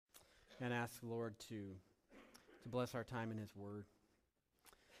and ask the Lord to bless our time in His Word.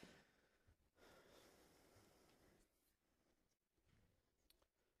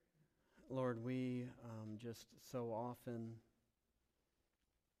 Lord, we just so often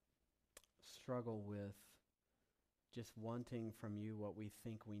struggle with just wanting from you what we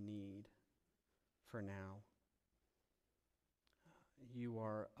think we need for now. You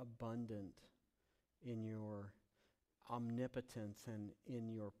are abundant in your omnipotence and in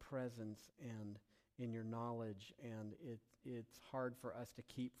your presence and in your knowledge, and it's hard for us to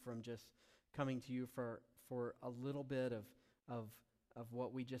keep from just coming to you for a little bit of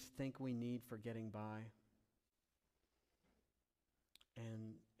what we just think we need for getting by,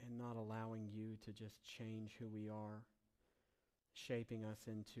 and not allowing you to just change who we are, shaping us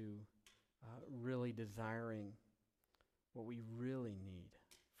into really desiring what we really need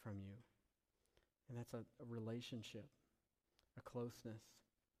from you. And that's a relationship, a closeness,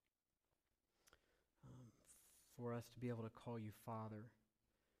 for us to be able to call you Father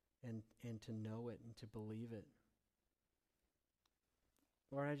and to know it and to believe it.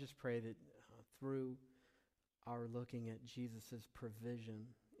 Lord, I just pray that through our looking at Jesus' provision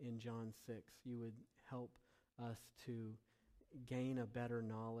in John 6, you would help us to gain a better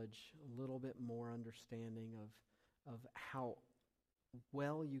knowledge, a little bit more understanding of how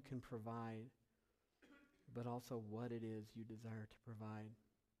well you can provide, but also what it is you desire to provide.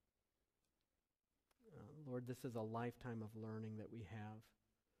 Lord, this is a lifetime of learning that we have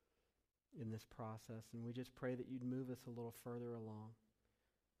in this process, and we just pray that you'd move us a little further along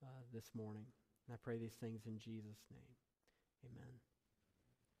this morning. And I pray these things in Jesus' name.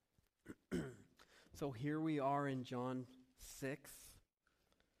 Amen. So here we are in John 6,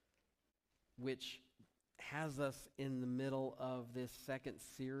 which has us in the middle of this second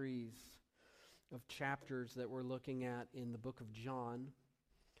series of chapters that we're looking at in the book of John,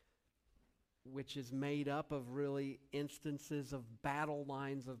 which is made up of really instances of battle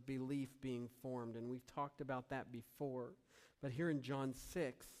lines of belief being formed. And we've talked about that before. But here in John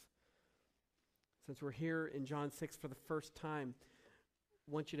 6, since we're here in John 6 for the first time,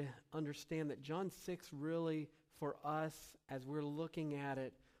 I want you to understand that John 6 really, for us, as we're looking at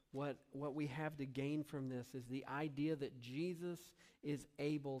it, what we have to gain from this is the idea that Jesus is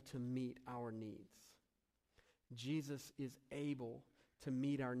able to meet our needs. Jesus is able to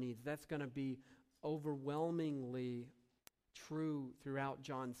meet our needs. That's going to be overwhelmingly true throughout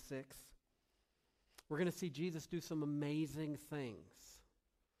John 6. We're going to see Jesus do some amazing things.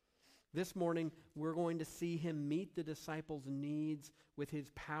 This morning, we're going to see him meet the disciples' needs with his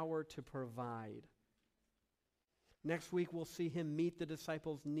power to provide. Next week, we'll see him meet the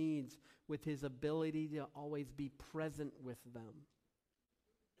disciples' needs with his ability to always be present with them.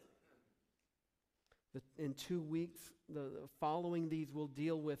 In 2 weeks, the following these will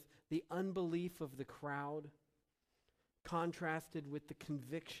deal with the unbelief of the crowd, contrasted with the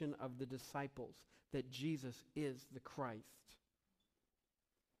conviction of the disciples that Jesus is the Christ.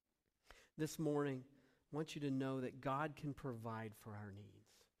 This morning, I want you to know that God can provide for our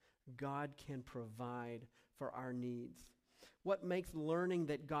needs. God can provide for our needs. What makes learning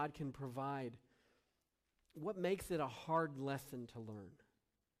that God can provide, what makes it a hard lesson to learn?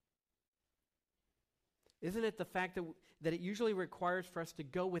 Isn't it the fact that it usually requires for us to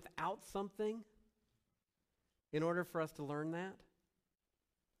go without something in order for us to learn that?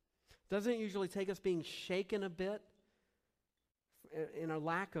 Doesn't it usually take us being shaken a bit in a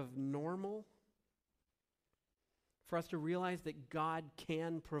lack of normal for us to realize that God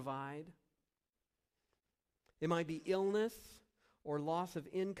can provide? It might be illness or loss of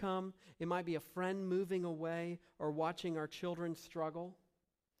income. It might be a friend moving away or watching our children struggle,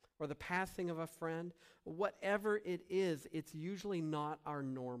 or the passing of a friend. Whatever it is, it's usually not our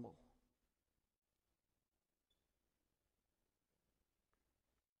normal.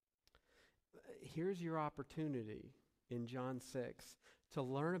 Here's your opportunity in John 6 to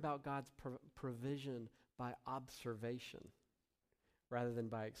learn about God's provision by observation rather than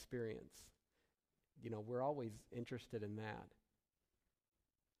by experience. You know, we're always interested in that.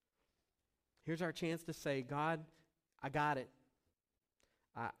 Here's our chance to say, God, I got it.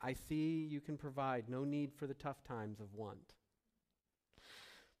 I see you can provide. No need for the tough times of want.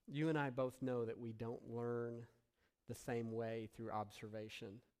 You and I both know that we don't learn the same way through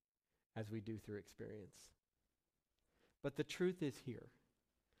observation as we do through experience. But the truth is here.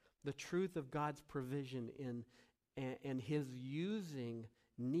 The truth of God's provision and his using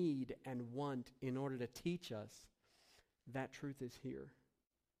need and want in order to teach us, that truth is here.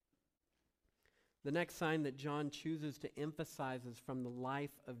 The next sign that John chooses to emphasize from the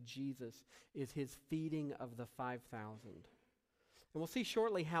life of Jesus is his feeding of the 5,000. And we'll see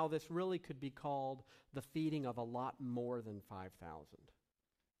shortly how this really could be called the feeding of a lot more than 5,000.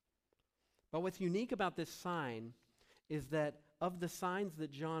 But what's unique about this sign is that of the signs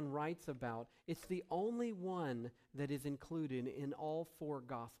that John writes about, it's the only one that is included in all four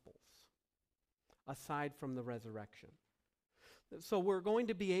Gospels, aside from the resurrection. So we're going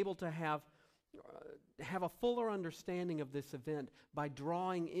to be able to have a fuller understanding of this event by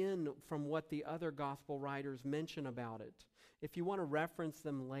drawing in from what the other Gospel writers mention about it. If you want to reference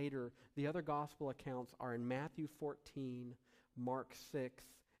them later, the other Gospel accounts are in Matthew 14, Mark 6,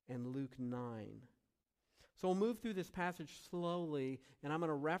 and Luke 9. So we'll move through this passage slowly, and I'm going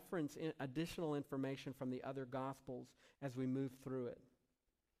to reference additional information from the other Gospels as we move through it.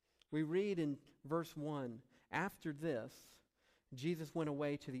 We read in verse 1, "After this, Jesus went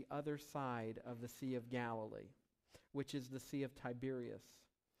away to the other side of the Sea of Galilee, which is the Sea of Tiberias.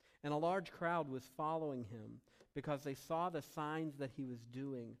 And a large crowd was following him because they saw the signs that he was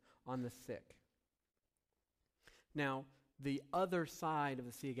doing on the sick." Now, the other side of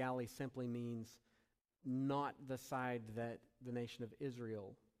the Sea of Galilee simply means not the side that the nation of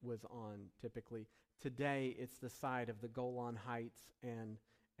Israel was on typically. Today, it's the side of the Golan Heights and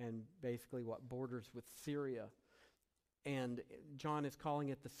basically what borders with Syria. And John is calling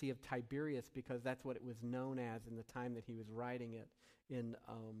it the Sea of Tiberias because that's what it was known as in the time that he was writing it in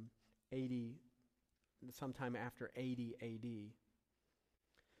 80, sometime after 80 AD.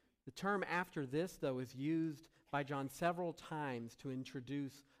 The term "after this," though, is used by John several times to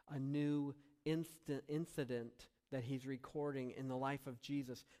introduce a new incident that he's recording in the life of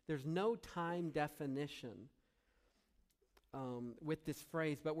Jesus. There's no time definition with this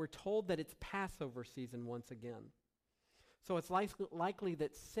phrase, but we're told that it's Passover season once again. So it's likely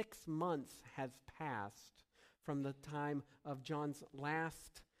that 6 months has passed from the time of John's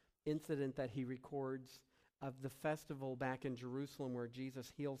last incident that he records of the festival back in Jerusalem where Jesus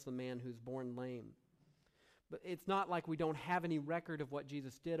heals the man who's born lame. But it's not like we don't have any record of what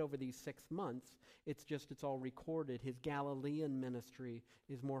Jesus did over these 6 months. It's all recorded. His Galilean ministry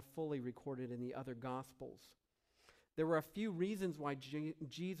is more fully recorded in the other Gospels. There were a few reasons why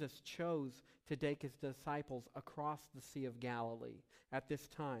Jesus chose to take his disciples across the Sea of Galilee at this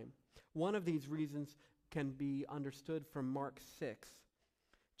time. One of these reasons can be understood from Mark 6.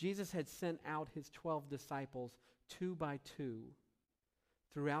 Jesus had sent out his 12 disciples 2 by 2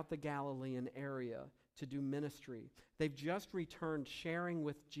 throughout the Galilean area to do ministry. They've just returned sharing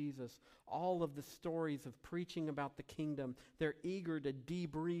with Jesus all of the stories of preaching about the kingdom. They're eager to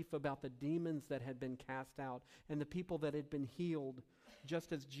debrief about the demons that had been cast out and the people that had been healed,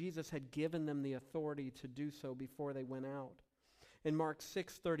 just as Jesus had given them the authority to do so before they went out. In Mark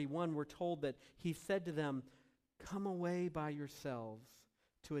 6:31, we're told that he said to them, "Come away by yourselves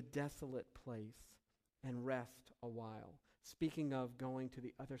to a desolate place and rest a while," speaking of going to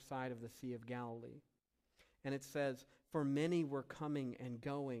the other side of the Sea of Galilee. And it says, "For many were coming and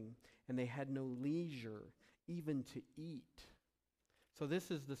going, and they had no leisure even to eat." So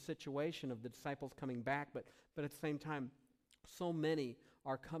this is the situation of the disciples coming back, but at the same time, so many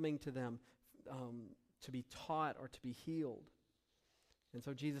are coming to them to be taught or to be healed. And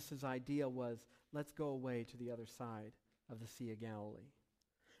so Jesus' idea was, let's go away to the other side of the Sea of Galilee.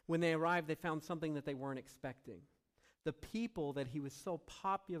 When they arrived, they found something that they weren't expecting. The people that he was so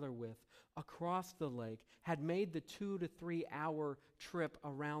popular with across the lake had made the 2 to 3 hour trip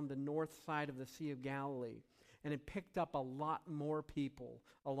around the north side of the Sea of Galilee and had picked up a lot more people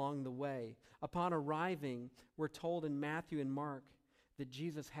along the way. Upon arriving, we're told in Matthew and Mark that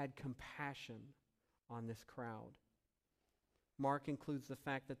Jesus had compassion on this crowd. Mark includes the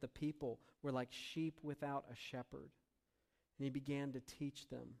fact that the people were like sheep without a shepherd, and he began to teach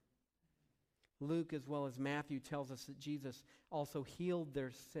them. Luke, as well as Matthew, tells us that Jesus also healed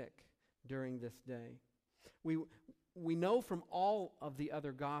their sick during this day. We know from all of the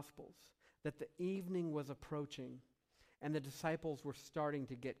other Gospels that the evening was approaching and the disciples were starting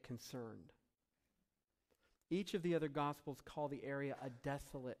to get concerned. Each of the other Gospels call the area a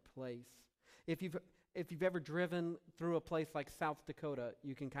desolate place. If you've ever driven through a place like South Dakota,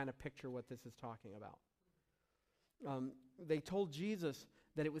 you can kind of picture what this is talking about. They told Jesus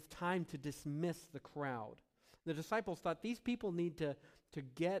that it was time to dismiss the crowd. The disciples thought these people need to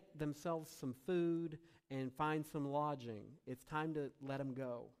get themselves some food and find some lodging. It's time to let them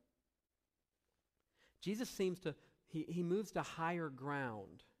go. Jesus he moves to higher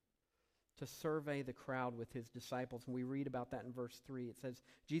ground to survey the crowd with his disciples. And we read about that in verse 3. It says,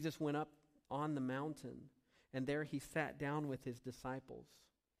 Jesus went up on the mountain, and there he sat down with his disciples.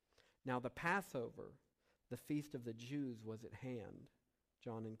 Now the Passover, the feast of the Jews, was at hand,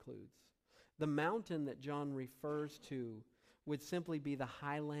 John includes. The mountain that John refers to would simply be the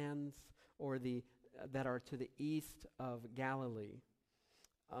highlands or that are to the east of Galilee.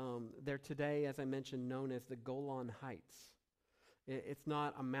 They're today, as I mentioned, known as the Golan Heights. It's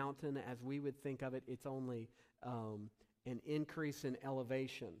not a mountain as we would think of it. It's only an increase in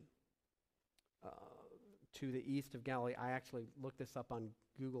elevation to the east of Galilee. I actually looked this up on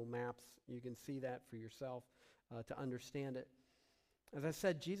Google Maps. You can see that for yourself to understand it. As I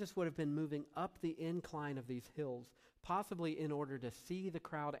said, Jesus would have been moving up the incline of these hills, possibly in order to see the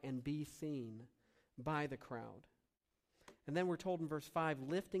crowd and be seen by the crowd. And then we're told in verse 5,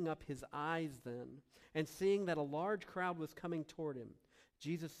 lifting up his eyes then, and seeing that a large crowd was coming toward him,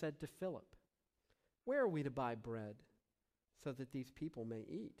 Jesus said to Philip, "Where are we to buy bread so that these people may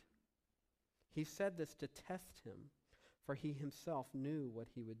eat?" He said this to test him, for he himself knew what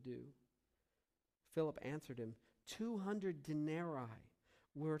he would do. Philip answered him, 200 denarii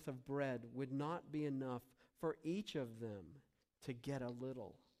worth of bread would not be enough for each of them to get a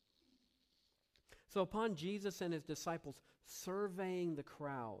little. So upon Jesus and his disciples surveying the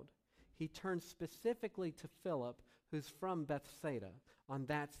crowd, he turns specifically to Philip, who's from Bethsaida, on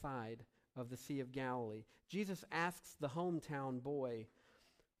that side of the Sea of Galilee. Jesus asks the hometown boy,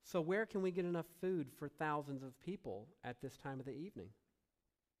 "So where can we get enough food for thousands of people at this time of the evening?"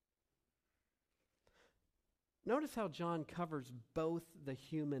 Notice how John covers both the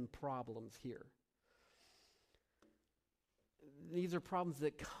human problems here. These are problems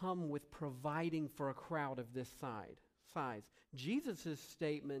that come with providing for a crowd of this size. Jesus'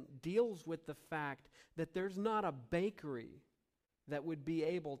 statement deals with the fact that there's not a bakery that would be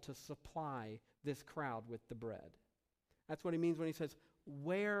able to supply this crowd with the bread. That's what he means when he says,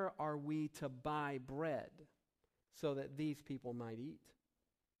 "Where are we to buy bread so that these people might eat?"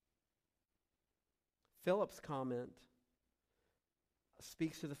 Philip's comment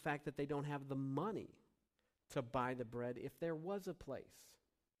speaks to the fact that they don't have the money to buy the bread if there was a place.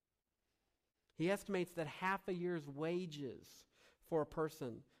 He estimates that half a year's wages for a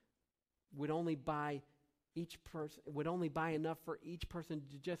person would only buy enough for each person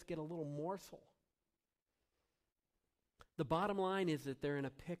to just get a little morsel. The bottom line is that they're in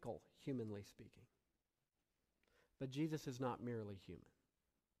a pickle, humanly speaking. But Jesus is not merely human.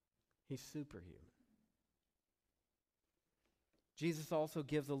 He's superhuman. Jesus also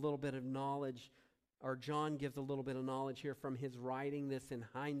gives a little bit of knowledge, or John gives a little bit of knowledge here from his writing this in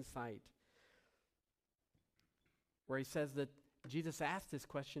hindsight, where he says that Jesus asked this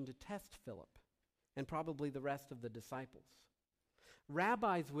question to test Philip and probably the rest of the disciples.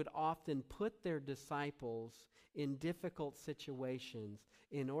 Rabbis would often put their disciples in difficult situations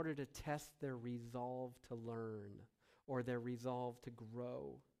in order to test their resolve to learn or their resolve to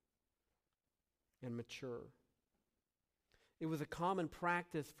grow and mature. It was a common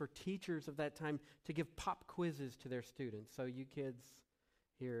practice for teachers of that time to give pop quizzes to their students. So you kids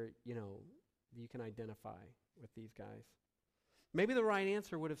here, you can identify with these guys. Maybe the right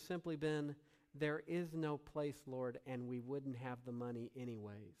answer would have simply been, "There is no place, Lord, and we wouldn't have the money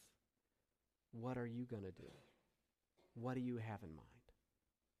anyways. What are you going to do? What do you have in mind?"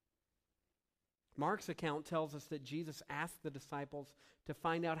 Mark's account tells us that Jesus asked the disciples to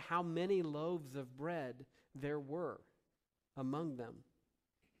find out how many loaves of bread there were among them.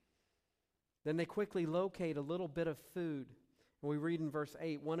 Then they quickly locate a little bit of food. And we read in verse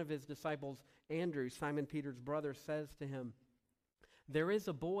 8, one of his disciples, Andrew, Simon Peter's brother, says to him, "There is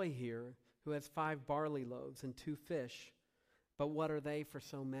a boy here who has 5 barley loaves and 2 fish, but what are they for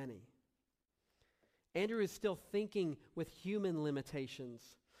so many?" Andrew is still thinking with human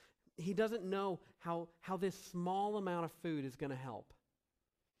limitations. He doesn't know how this small amount of food is going to help.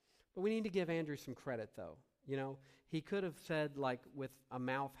 But we need to give Andrew some credit, though. He could have said, like with a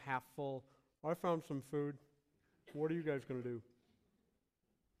mouth half full, "I found some food. What are you guys going to do?"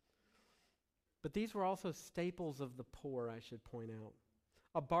 But these were also staples of the poor, I should point out.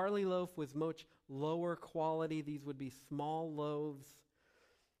 A barley loaf was much lower quality. These would be small loaves.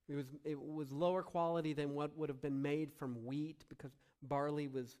 It was lower quality than what would have been made from wheat, because barley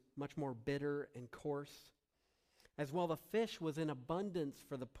was much more bitter and coarse. As well, the fish was in abundance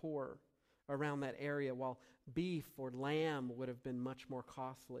for the poor around that area, while beef or lamb would have been much more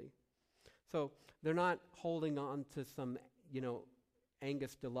costly. So they're not holding on to some,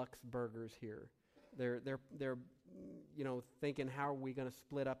 Angus Deluxe burgers here. They're thinking, how are we going to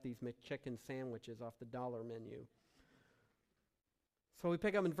split up these McChicken sandwiches off the dollar menu? So we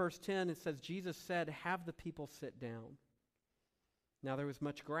pick up in verse 10. It says, Jesus said, "Have the people sit down." Now there was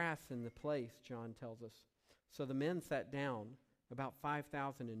much grass in the place, John tells us. So the men sat down, about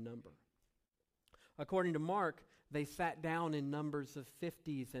 5,000 in number. According to Mark, they sat down in numbers of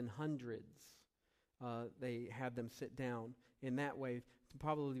 50s and hundreds. They had them sit down. in that way to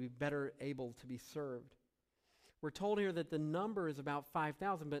probably be better able to be served. We're told here that the number is about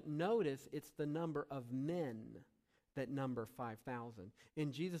 5,000, but notice it's the number of men that number 5,000.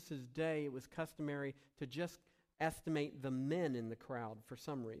 In Jesus' day, it was customary to just estimate the men in the crowd for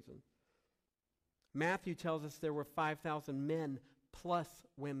some reason. Matthew tells us there were 5,000 men plus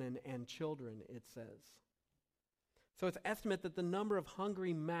women and children, it says. So it's estimated that the number of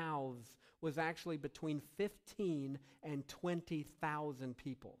hungry mouths was actually between 15 and 20,000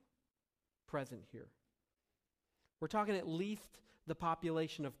 people present here. We're talking at least the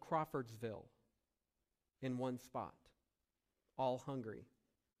population of Crawfordsville in one spot, all hungry.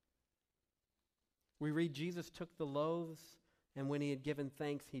 We read Jesus took the loaves, and when he had given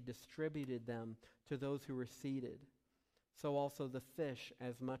thanks, he distributed them to those who were seated. So also the fish,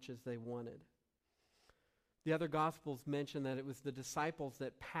 as much as they wanted. The other Gospels mention that it was the disciples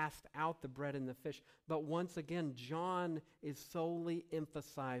that passed out the bread and the fish. But once again, John is solely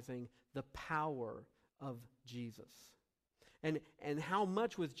emphasizing the power of Jesus. And how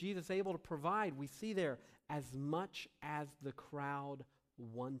much was Jesus able to provide? We see there, as much as the crowd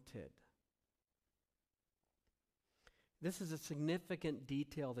wanted. This is a significant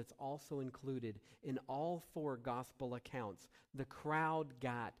detail that's also included in all four gospel accounts. The crowd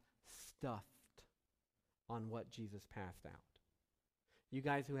got stuffed on what Jesus passed out. You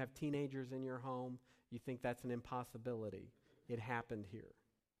guys who have teenagers in your home, you think that's an impossibility. It happened here.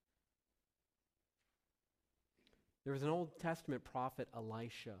 There was an Old Testament prophet,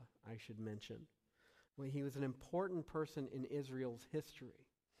 Elisha, I should mention. Well, he was an important person in Israel's history.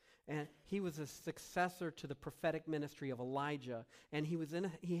 And he was a successor to the prophetic ministry of Elijah. And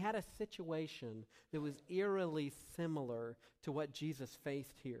he had a situation that was eerily similar to what Jesus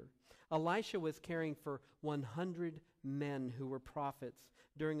faced here. Elisha was caring for 100 men who were prophets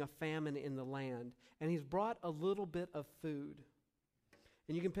during a famine in the land. And he's brought a little bit of food.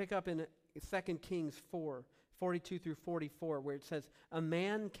 And you can pick up in 2 Kings 4, 42 through 44, where it says, a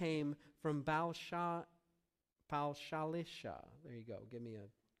man came from Baal-shalisha. There you go. Give me a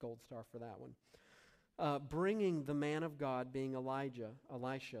gold star for that one. Bringing the man of God, being Elisha,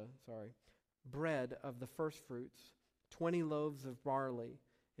 bread of the first fruits, 20 loaves of barley,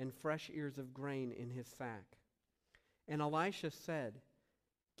 and fresh ears of grain in his sack. And Elisha said,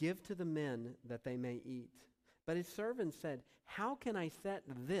 give to the men that they may eat. But his servant said, how can I set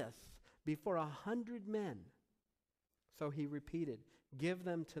this before 100 men? So he repeated, give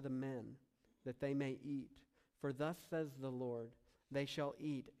them to the men that they may eat. For thus says the Lord, they shall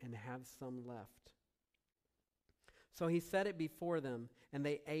eat and have some left. So he set it before them, and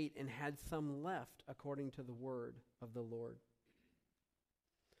they ate and had some left according to the word of the Lord.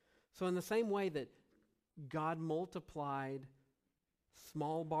 So in the same way that God multiplied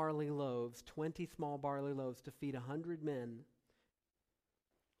small barley loaves, 20 small barley loaves to feed 100 men,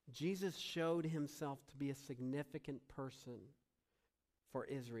 Jesus showed himself to be a significant person for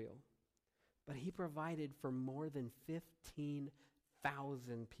Israel. But he provided for more than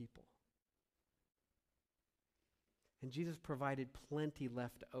 15,000 people. And Jesus provided plenty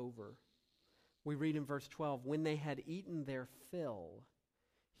left over. We read in verse 12, when they had eaten their fill,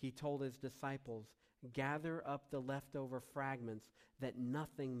 he told his disciples, gather up the leftover fragments that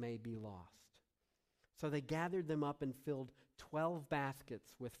nothing may be lost. So they gathered them up and filled 12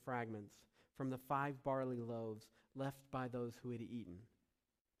 baskets with fragments from the 5 barley loaves left by those who had eaten.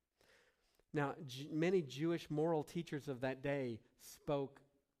 Now, many Jewish moral teachers of that day spoke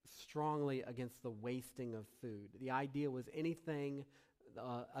strongly against the wasting of food. The idea was anything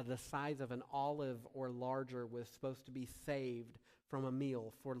the size of an olive or larger was supposed to be saved from a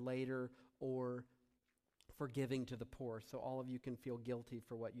meal for later or for giving to the poor. So all of you can feel guilty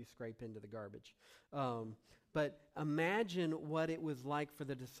for what you scrape into the garbage. But imagine what it was like for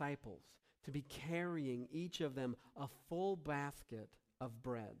the disciples to be carrying, each of them, a full basket of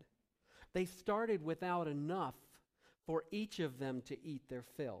bread. They started without enough for each of them to eat their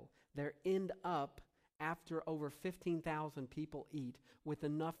fill. They end up, after over 15,000 people eat, with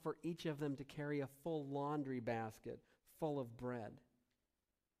enough for each of them to carry a full laundry basket full of bread.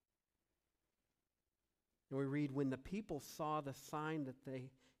 And we read, when the people saw the sign that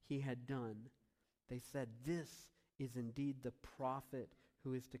he had done, they said, this is indeed the prophet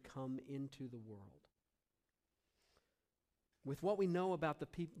who is to come into the world. With what we know about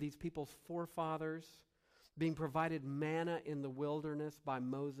these people's forefathers, being provided manna in the wilderness by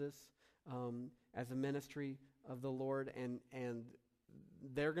Moses as a ministry of the Lord, and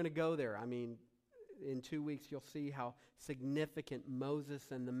they're going to go there. I mean, in 2 weeks you'll see how significant Moses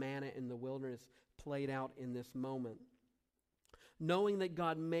and the manna in the wilderness played out in this moment. Knowing that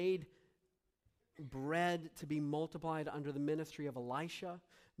God made bread to be multiplied under the ministry of Elisha,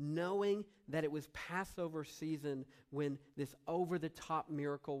 knowing that it was Passover season when this over-the-top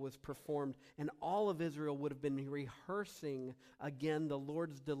miracle was performed, and all of Israel would have been rehearsing again the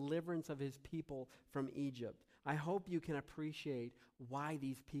Lord's deliverance of his people from Egypt. I hope you can appreciate why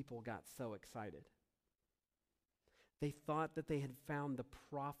these people got so excited. They thought that they had found the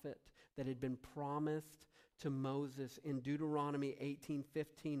prophet that had been promised to Moses. In Deuteronomy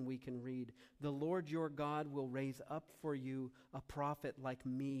 18:15 we can read, "The Lord your God will raise up for you a prophet like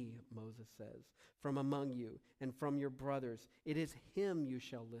me," Moses says, "from among you and from your brothers. It is him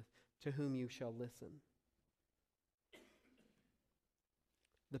to whom you shall listen."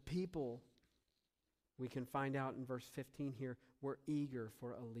 The people, we can find out in verse 15 here, were eager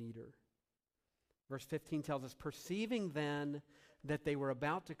for a leader. Verse 15 tells us, "Perceiving then that they were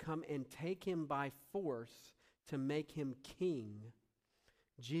about to come and take him by force to make him king,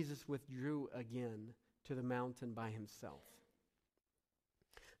 Jesus withdrew again to the mountain by himself."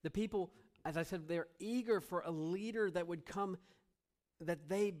 The people, as I said, they're eager for a leader that would come, that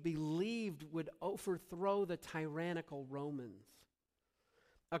they believed would overthrow the tyrannical Romans.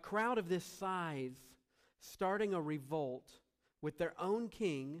 A crowd of this size starting a revolt with their own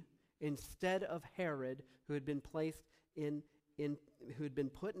king instead of Herod, who had been put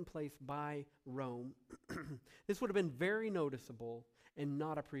in place by Rome. This would have been very noticeable and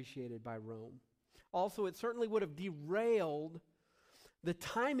not appreciated by Rome. Also, it certainly would have derailed the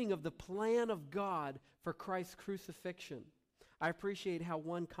timing of the plan of God for Christ's crucifixion. I appreciate how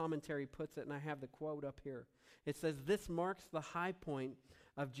one commentary puts it, and I have the quote up here. It says, "This marks the high point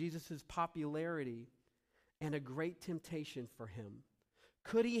of Jesus' popularity and a great temptation for him.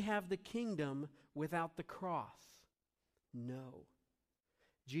 Could he have the kingdom without the cross? No.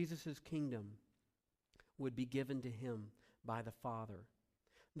 Jesus' kingdom would be given to him by the Father.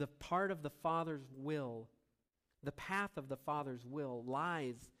 The path of the Father's will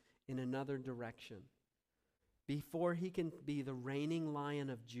lies in another direction. Before he can be the reigning Lion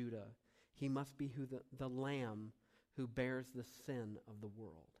of Judah, he must be the Lamb who bears the sin of the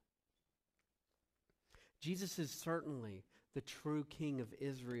world." Jesus is certainly the true King of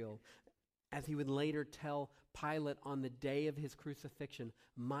Israel. As he would later tell Pilate on the day of his crucifixion,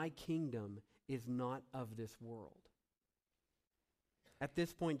 "My kingdom is not of this world." At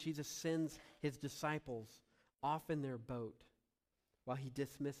this point, Jesus sends his disciples off in their boat while he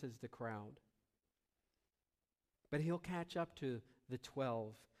dismisses the crowd. But he'll catch up to the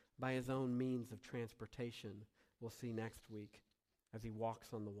 12 by his own means of transportation, we'll see next week, as he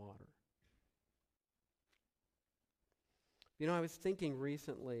walks on the water. You know, I was thinking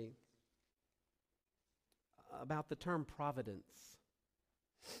recently about the term providence.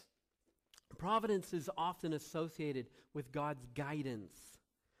 Providence is often associated with God's guidance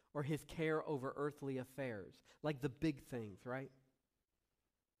or his care over earthly affairs, like the big things, right?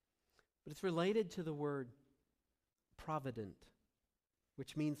 But it's related to the word provident,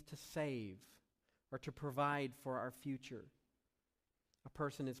 which means to save or to provide for our future. A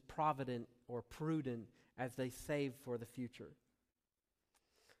person is provident or prudent as they save for the future.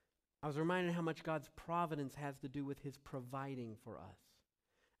 I was reminded how much God's providence has to do with his providing for us,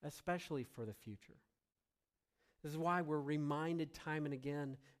 especially for the future. This is why we're reminded time and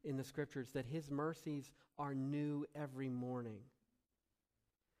again in the scriptures that his mercies are new every morning.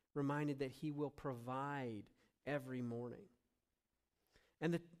 Reminded that he will provide every morning.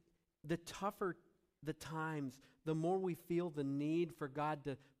 And the tougher the times, the more we feel the need for God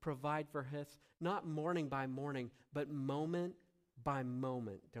to provide for us, not morning by morning, but moment by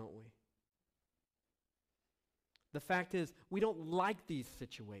moment, don't we? The fact is, we don't like these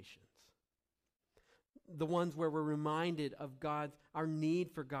situations. The ones where we're reminded of our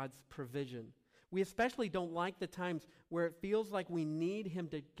need for God's provision. We especially don't like the times where it feels like we need him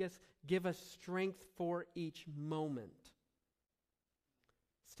to give us strength for each moment.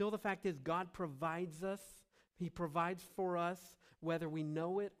 Still, the fact is, God provides us. He provides for us, whether we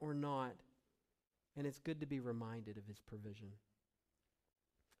know it or not. And it's good to be reminded of his provision,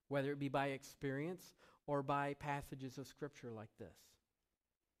 whether it be by experience or by passages of Scripture like this.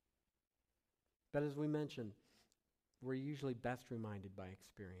 But as we mentioned, we're usually best reminded by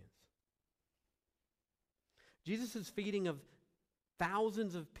experience. Jesus' feeding of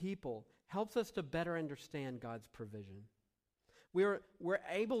thousands of people helps us to better understand God's provision. We're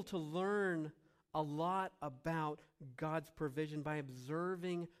able to learn a lot about God's provision by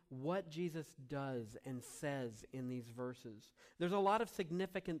observing what Jesus does and says in these verses. There's a lot of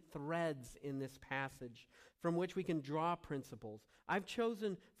significant threads in this passage from which we can draw principles. I've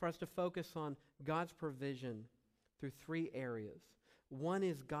chosen for us to focus on God's provision through three areas. One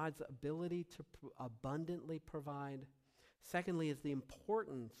is God's ability to abundantly provide. Secondly is the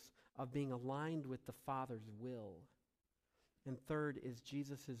importance of being aligned with the Father's will. And third is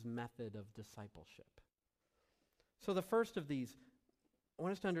Jesus' method of discipleship. So the first of these, I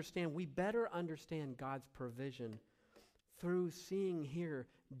want us to understand, we better understand God's provision through seeing here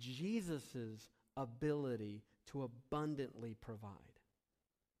Jesus' ability to abundantly provide.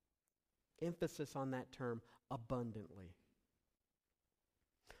 Emphasis on that term, abundantly.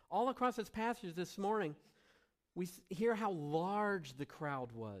 All across this passage this morning, we hear how large the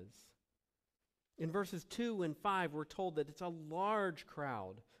crowd was. In verses 2 and 5, we're told that it's a large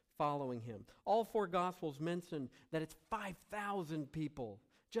crowd following him. All four Gospels mention that it's 5,000 people,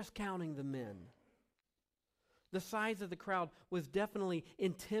 just counting the men. The size of the crowd was definitely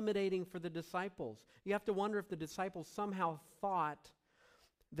intimidating for the disciples. You have to wonder if the disciples somehow thought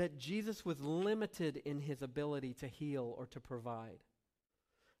that Jesus was limited in his ability to heal or to provide.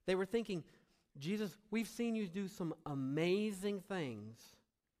 They were thinking, Jesus, we've seen you do some amazing things,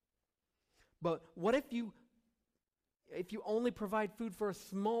 but what if you only provide food for a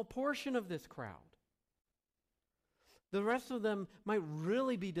small portion of this crowd? The rest of them might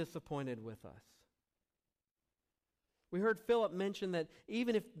really be disappointed with us. We heard Philip mention that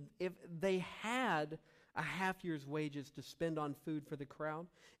even if they had a half year's wages to spend on food for the crowd,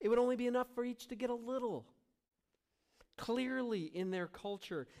 it would only be enough for each to get a little. Clearly, in their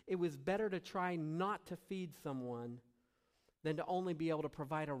culture, it was better to try not to feed someone than to only be able to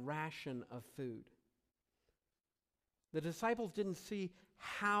provide a ration of food. The disciples didn't see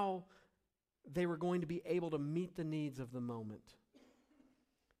how they were going to be able to meet the needs of the moment.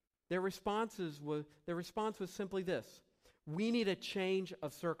 Their response was simply this: we need a change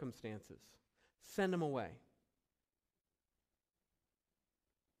of circumstances. Send them away.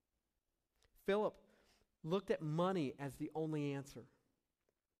 Philip looked at money as the only answer.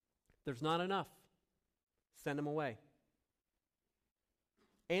 There's not enough. Send them away.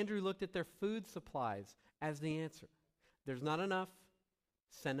 Andrew looked at their food supplies as the answer. There's not enough.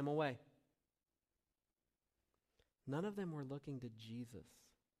 Send them away. None of them were looking to Jesus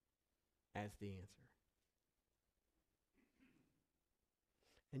as the answer.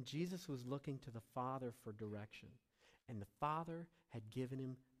 And Jesus was looking to the Father for direction. And the Father had given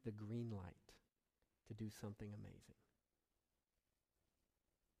him the green light to do something amazing.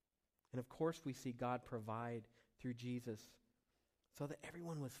 And of course we see God provide through Jesus so that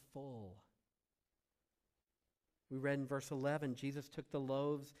everyone was full. We read in verse 11, Jesus took the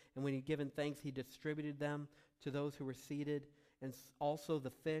loaves, and when he'd given thanks, he distributed them to those who were seated, and also the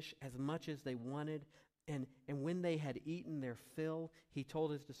fish, as much as they wanted. And when they had eaten their fill, he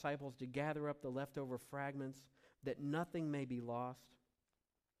told his disciples to gather up the leftover fragments, that nothing may be lost.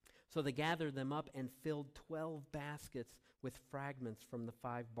 So they gathered them up and filled 12 baskets with fragments from the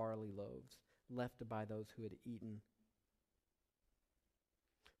 5 barley loaves left by those who had eaten.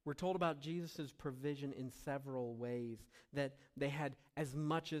 We're told about Jesus' provision in several ways, that they had as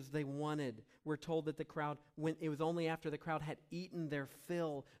much as they wanted. We're told that the crowd, when it was only after the crowd had eaten their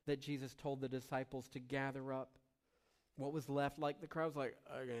fill that Jesus told the disciples to gather up what was left. Like the crowd's like,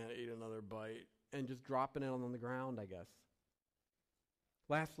 I'm going to eat another bite, and just dropping it on the ground, I guess.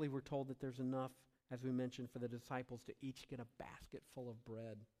 Lastly, we're told that there's enough, as we mentioned, for the disciples to each get a basket full of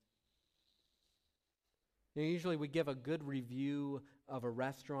bread. You know, usually we give a good review of a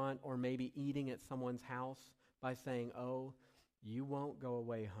restaurant or maybe eating at someone's house by saying, oh, you won't go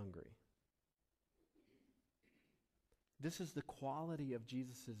away hungry. This is the quality of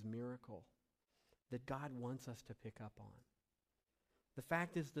Jesus' miracle that God wants us to pick up on. The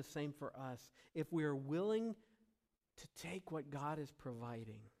fact is the same for us. If we are willing to take what God is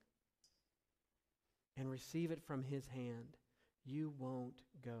providing and receive it from his hand, you won't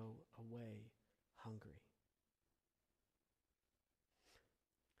go away hungry.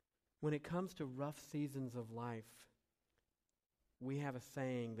 When it comes to rough seasons of life, we have a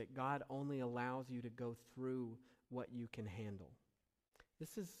saying that God only allows you to go through what you can handle.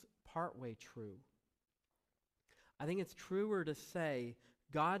 This is partway true. I think it's truer to say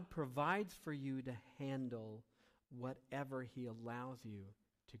God provides for you to handle whatever he allows you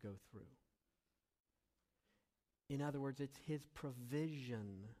to go through. In other words, it's his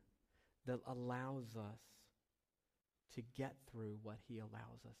provision that allows us to get through what he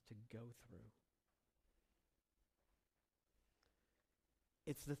allows us to go through.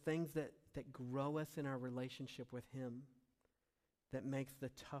 It's the things that grow us in our relationship with him that makes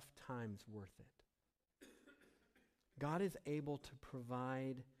the tough times worth it. God is able to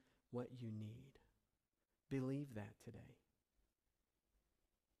provide what you need. Believe that today.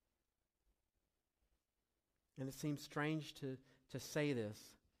 And it seems strange to to say this,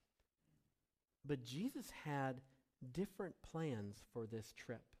 but Jesus had different plans for this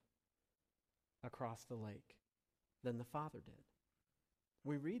trip across the lake than the Father did.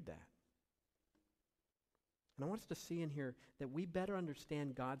 We read that. And I want us to see in here that we better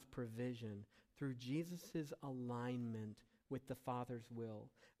understand God's provision through Jesus' alignment with the Father's will.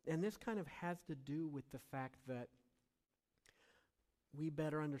 And this kind of has to do with the fact that we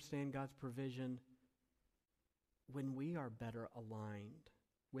better understand God's provision when we are better aligned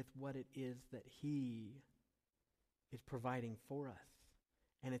with what it is that He is providing for us.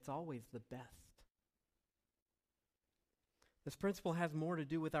 And it's always the best. This principle has more to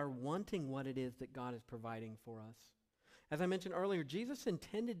do with our wanting what it is that God is providing for us. As I mentioned earlier, Jesus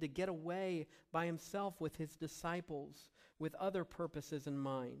intended to get away by himself with his disciples with other purposes in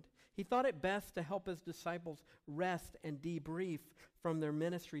mind. He thought it best to help his disciples rest and debrief from their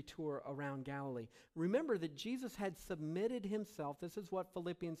ministry tour around Galilee. Remember that Jesus had submitted himself. This is what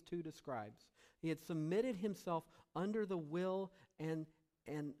Philippians 2 describes. He had submitted himself under the will and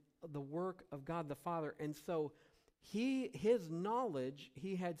the work of God the Father. And so his knowledge,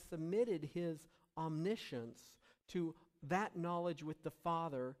 he had submitted his omniscience to that knowledge with the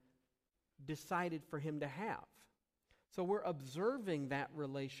Father decided for him to have. So we're observing that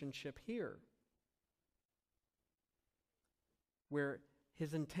relationship here, where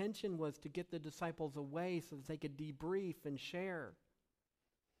his intention was to get the disciples away so that they could debrief and share.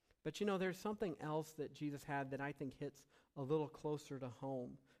 But there's something else that Jesus had that I think hits a little closer to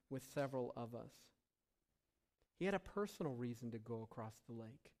home with several of us. He had a personal reason to go across the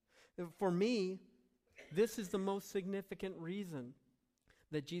lake. For me, this is the most significant reason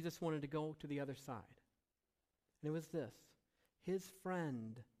that Jesus wanted to go to the other side. And it was this. His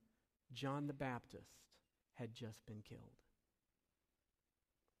friend, John the Baptist, had just been killed.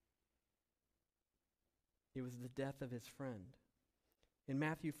 It was the death of his friend. In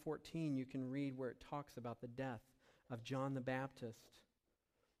Matthew 14, you can read where it talks about the death of John the Baptist.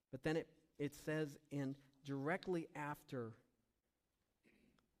 But then it says directly after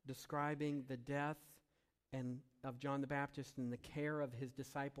describing the death of John the Baptist and the care of his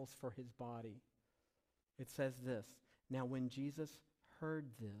disciples for his body, it says this, "Now when Jesus heard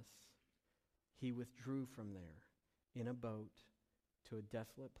this, he withdrew from there in a boat to a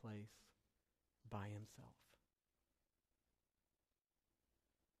desolate place by himself."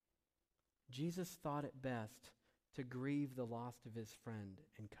 Jesus thought it best to grieve the loss of his friend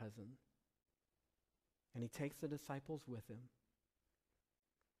and cousin. And he takes the disciples with him.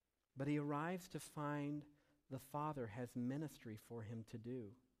 But he arrives to find the Father has ministry for him to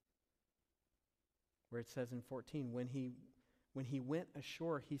do. Where it says in 14, when he went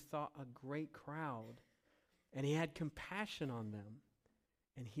ashore, he saw a great crowd, and he had compassion on them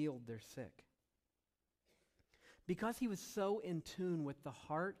and healed their sick. Because he was so in tune with the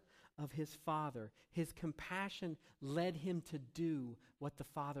heart of his Father, his compassion led him to do what the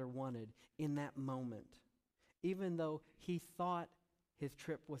Father wanted in that moment, even though he thought his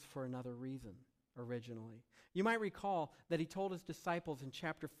trip was for another reason originally. You might recall that he told his disciples in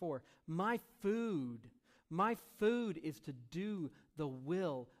chapter 4, my food is to do the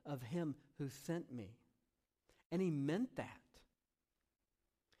will of him who sent me. And he meant that.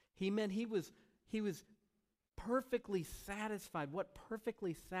 He meant he was perfectly satisfied. What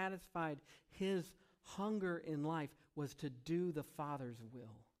perfectly satisfied his hunger in life was to do the Father's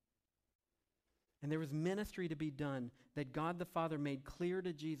will. And there was ministry to be done that God the Father made clear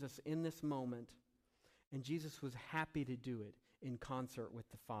to Jesus in this moment, and Jesus was happy to do it in concert with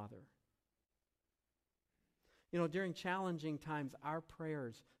the Father. During challenging times, our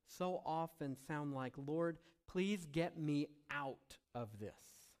prayers so often sound like, Lord, please get me out of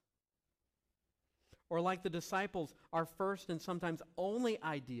this. Or like the disciples, our first and sometimes only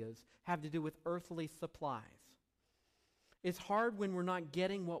ideas have to do with earthly supplies. It's hard when we're not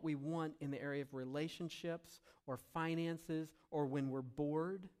getting what we want in the area of relationships or finances or when we're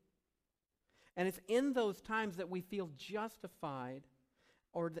bored. And it's in those times that we feel justified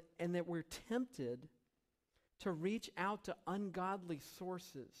and that we're tempted to reach out to ungodly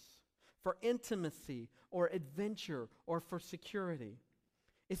sources for intimacy or adventure or for security.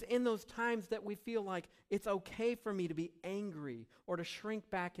 It's in those times that we feel like it's okay for me to be angry or to shrink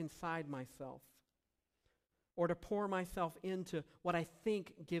back inside myself or to pour myself into what I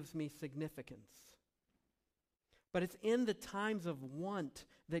think gives me significance. But it's in the times of want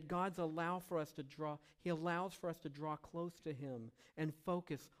that He allows for us to draw close to Him and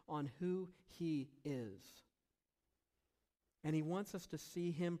focus on who He is. And He wants us to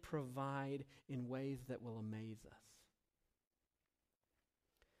see Him provide in ways that will amaze us.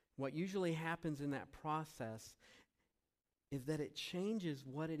 What usually happens in that process is that it changes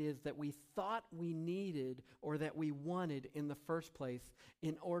what it is that we thought we needed or that we wanted in the first place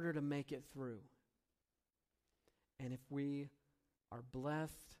in order to make it through. And if we are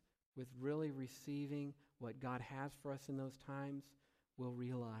blessed with really receiving what God has for us in those times, we'll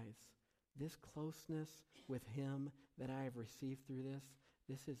realize this closeness with Him that I have received through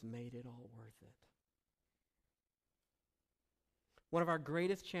this has made it all worth it. One of our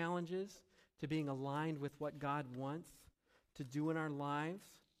greatest challenges to being aligned with what God wants to do in our lives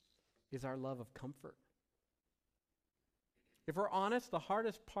is our love of comfort. If we're honest, the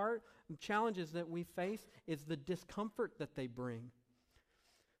hardest part, the challenges that we face is the discomfort that they bring.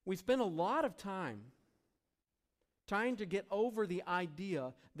 We spend a lot of time trying to get over the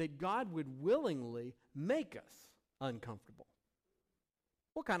idea that God would willingly make us uncomfortable.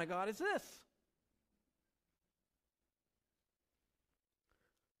 What kind of God is this?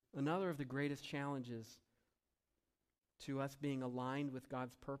 Another of the greatest challenges to us being aligned with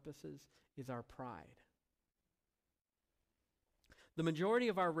God's purposes is our pride. The majority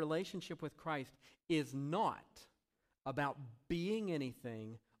of our relationship with Christ is not about being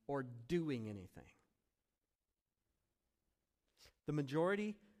anything or doing anything. The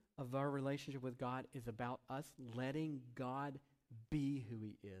majority of our relationship with God is about us letting God be who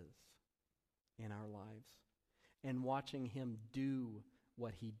He is in our lives and watching Him do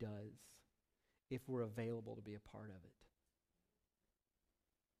what He does if we're available to be a part of it.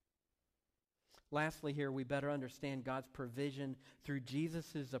 Lastly here, we better understand God's provision through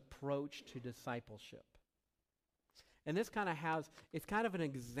Jesus' approach to discipleship. And this it's kind of an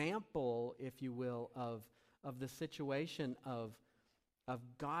example, if you will, of the situation of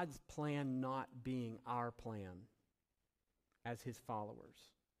God's plan not being our plan as His followers.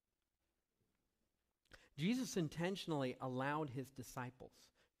 Jesus intentionally allowed His disciples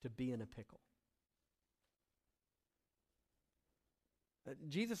to be in a pickle.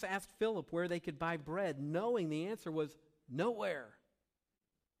 Jesus asked Philip where they could buy bread, knowing the answer was nowhere.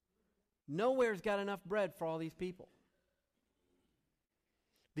 Nowhere's got enough bread for all these people.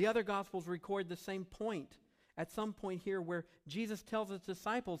 The other Gospels record the same point at some point here where Jesus tells His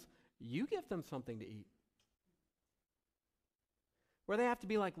disciples, you give them something to eat. Where they have to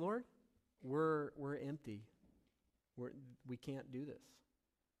be like, Lord, we're empty. We can't do this.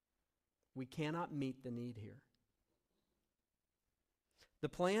 We cannot meet the need here. The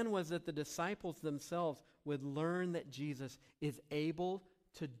plan was that the disciples themselves would learn that Jesus is able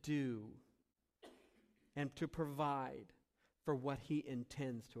to do and to provide for what He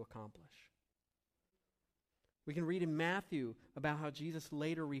intends to accomplish. We can read in Matthew about how Jesus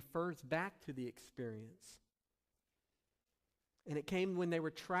later refers back to the experience. And it came when they were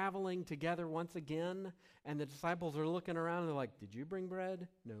traveling together once again, and the disciples are looking around and they're like, did you bring bread?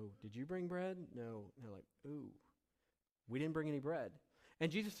 No. Did you bring bread? No. And they're like, ooh, we didn't bring any bread.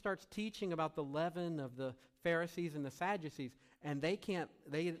 And Jesus starts teaching about the leaven of the Pharisees and the Sadducees, and they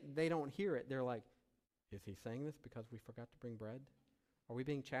don't hear it. They're like, is He saying this because we forgot to bring bread? Are we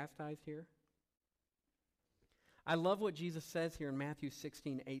being chastised here? I love what Jesus says here in Matthew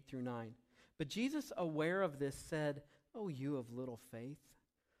 16, 8 through 9. But Jesus, aware of this, said, "O you of little faith,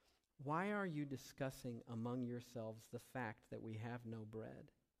 why are you discussing among yourselves the fact that we have no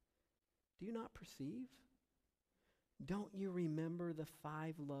bread? Do you not perceive? Don't you remember the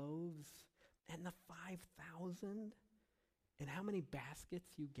 5 loaves and the 5,000? And how many baskets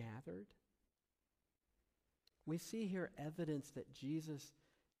you gathered?" We see here evidence that Jesus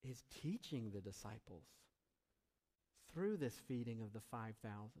is teaching the disciples through this feeding of the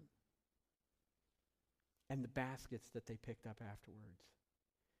 5,000 and the baskets that they picked up afterwards.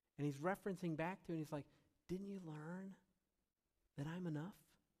 And He's referencing back to it, and He's like, didn't you learn that I'm enough?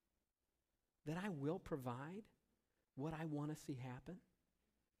 That I will provide what I want to see happen?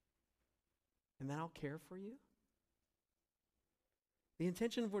 And that I'll care for you? The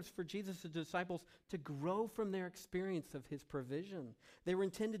intention was for Jesus' disciples to grow from their experience of His provision. They were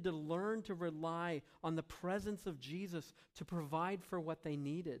intended to learn to rely on the presence of Jesus to provide for what they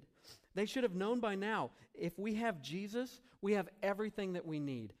needed. They should have known by now, if we have Jesus, we have everything that we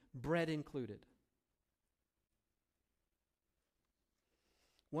need, bread included.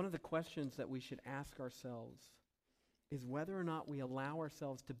 One of the questions that we should ask ourselves is whether or not we allow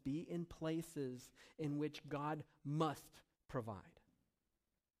ourselves to be in places in which God must provide.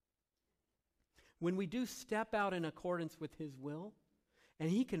 When we do step out in accordance with His will, and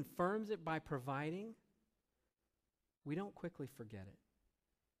He confirms it by providing, we don't quickly forget it.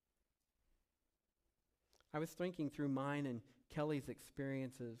 I was thinking through mine and Kelly's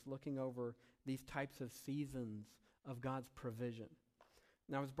experiences, looking over these types of seasons of God's provision.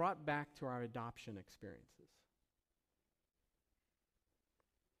 And I was brought back to our adoption experiences.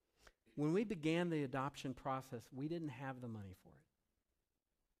 When we began the adoption process, we didn't have the money for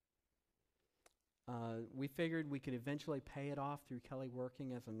it. We figured we could eventually pay it off through Kelly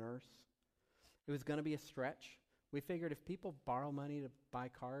working as a nurse. It was going to be a stretch. We figured if people borrow money to buy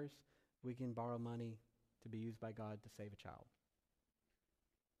cars, we can borrow money to be used by God to save a child.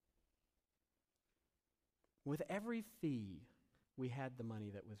 With every fee, we had the money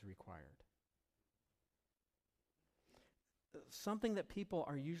that was required. Something that people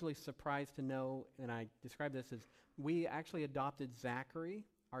are usually surprised to know, and I describe this as, we actually adopted Zachary,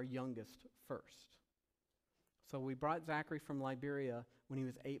 our youngest, first. So we brought Zachary from Liberia when he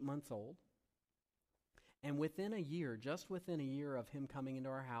was 8 months old. And within a year, just within a year of him coming into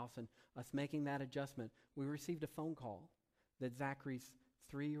our house and us making that adjustment, we received a phone call that Zachary's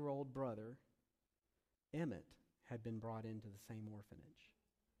 3-year-old brother, Emmett, had been brought into the same orphanage.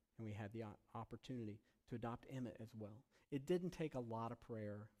 And we had the opportunity to adopt Emmett as well. It didn't take a lot of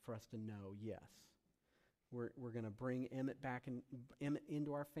prayer for us to know, yes, we're going to bring Emmett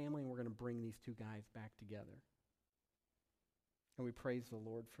into our family, and we're going to bring these two guys back together. And we praise the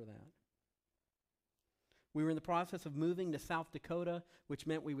Lord for that. We were in the process of moving to South Dakota, which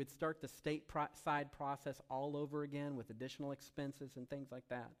meant we would start the stateside process all over again with additional expenses and things like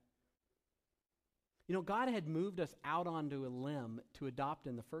that. You know, God had moved us out onto a limb to adopt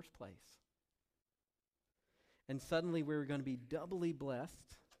in the first place. And suddenly we were going to be doubly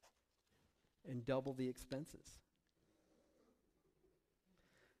blessed and double the expenses.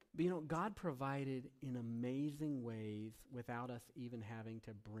 But you know, God provided in amazing ways without us even having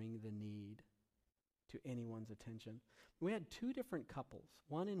to bring the need to anyone's attention. We had 2 different couples,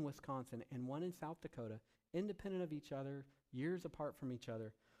 one in Wisconsin and one in South Dakota, independent of each other, years apart from each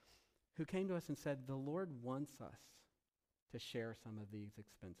other, who came to us and said, the Lord wants us to share some of these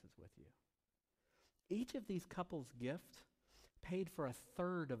expenses with you. Each of these couples' gift paid for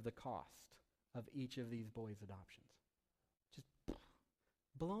 1/3 of the cost of each of these boys' adoptions. Just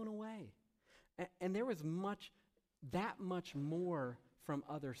blown away. And there was that much more from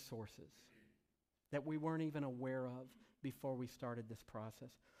other sources that we weren't even aware of before we started this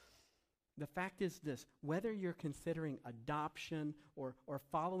process. The fact is this: whether you're considering adoption or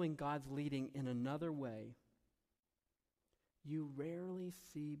following God's leading in another way, you rarely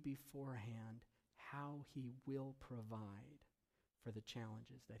see beforehand how He will provide for the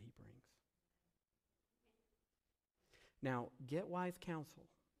challenges that He brings. Now, get wise counsel.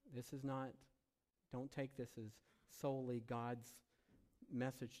 Don't take this as solely God's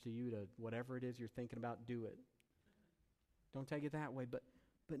message to you to whatever it is you're thinking about, do it. Don't take it that way, but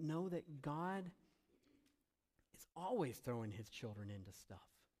know that God is always throwing His children into stuff.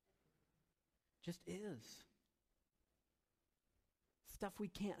 Just is. Stuff we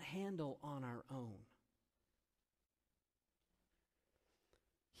can't handle on our own.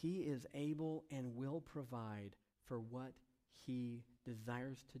 He is able and will provide for what He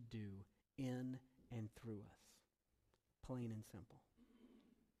desires to do in and through us. Plain and simple.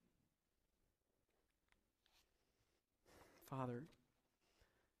 Father,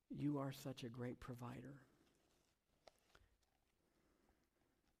 You are such a great provider.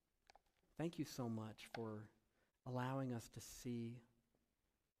 Thank You so much for allowing us to see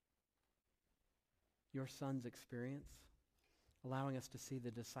Your Son's experience, allowing us to see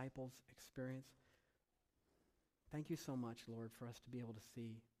the disciples' experience. Thank You so much, Lord, for us to be able to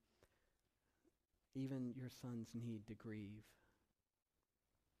see even Your Son's need to grieve.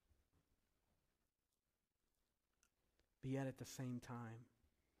 But yet at the same time,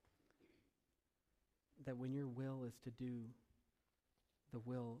 that when Your will is to do the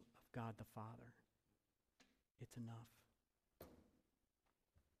will of God the Father, it's enough.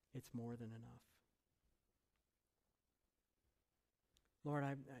 It's more than enough. Lord,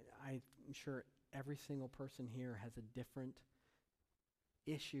 I'm sure every single person here has a different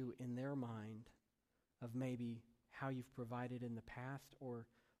issue in their mind of maybe how You've provided in the past or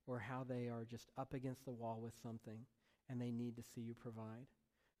how they are just up against the wall with something and they need to see You provide.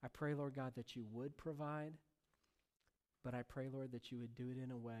 I pray, Lord God, that You would provide, but I pray, Lord, that You would do it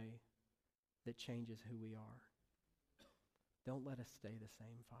in a way that changes who we are. Don't let us stay the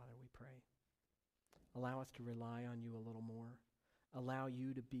same, Father, we pray. Allow us to rely on You a little more. Allow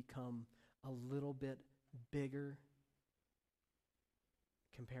You to become a little bit bigger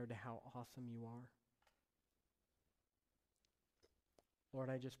compared to how awesome You are. Lord,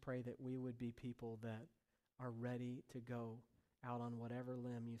 I just pray that we would be people that are ready to go out on whatever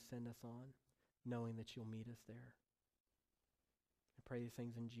limb You send us on, knowing that You'll meet us there. I pray these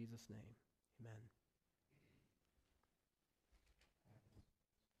things in Jesus' name. Amen.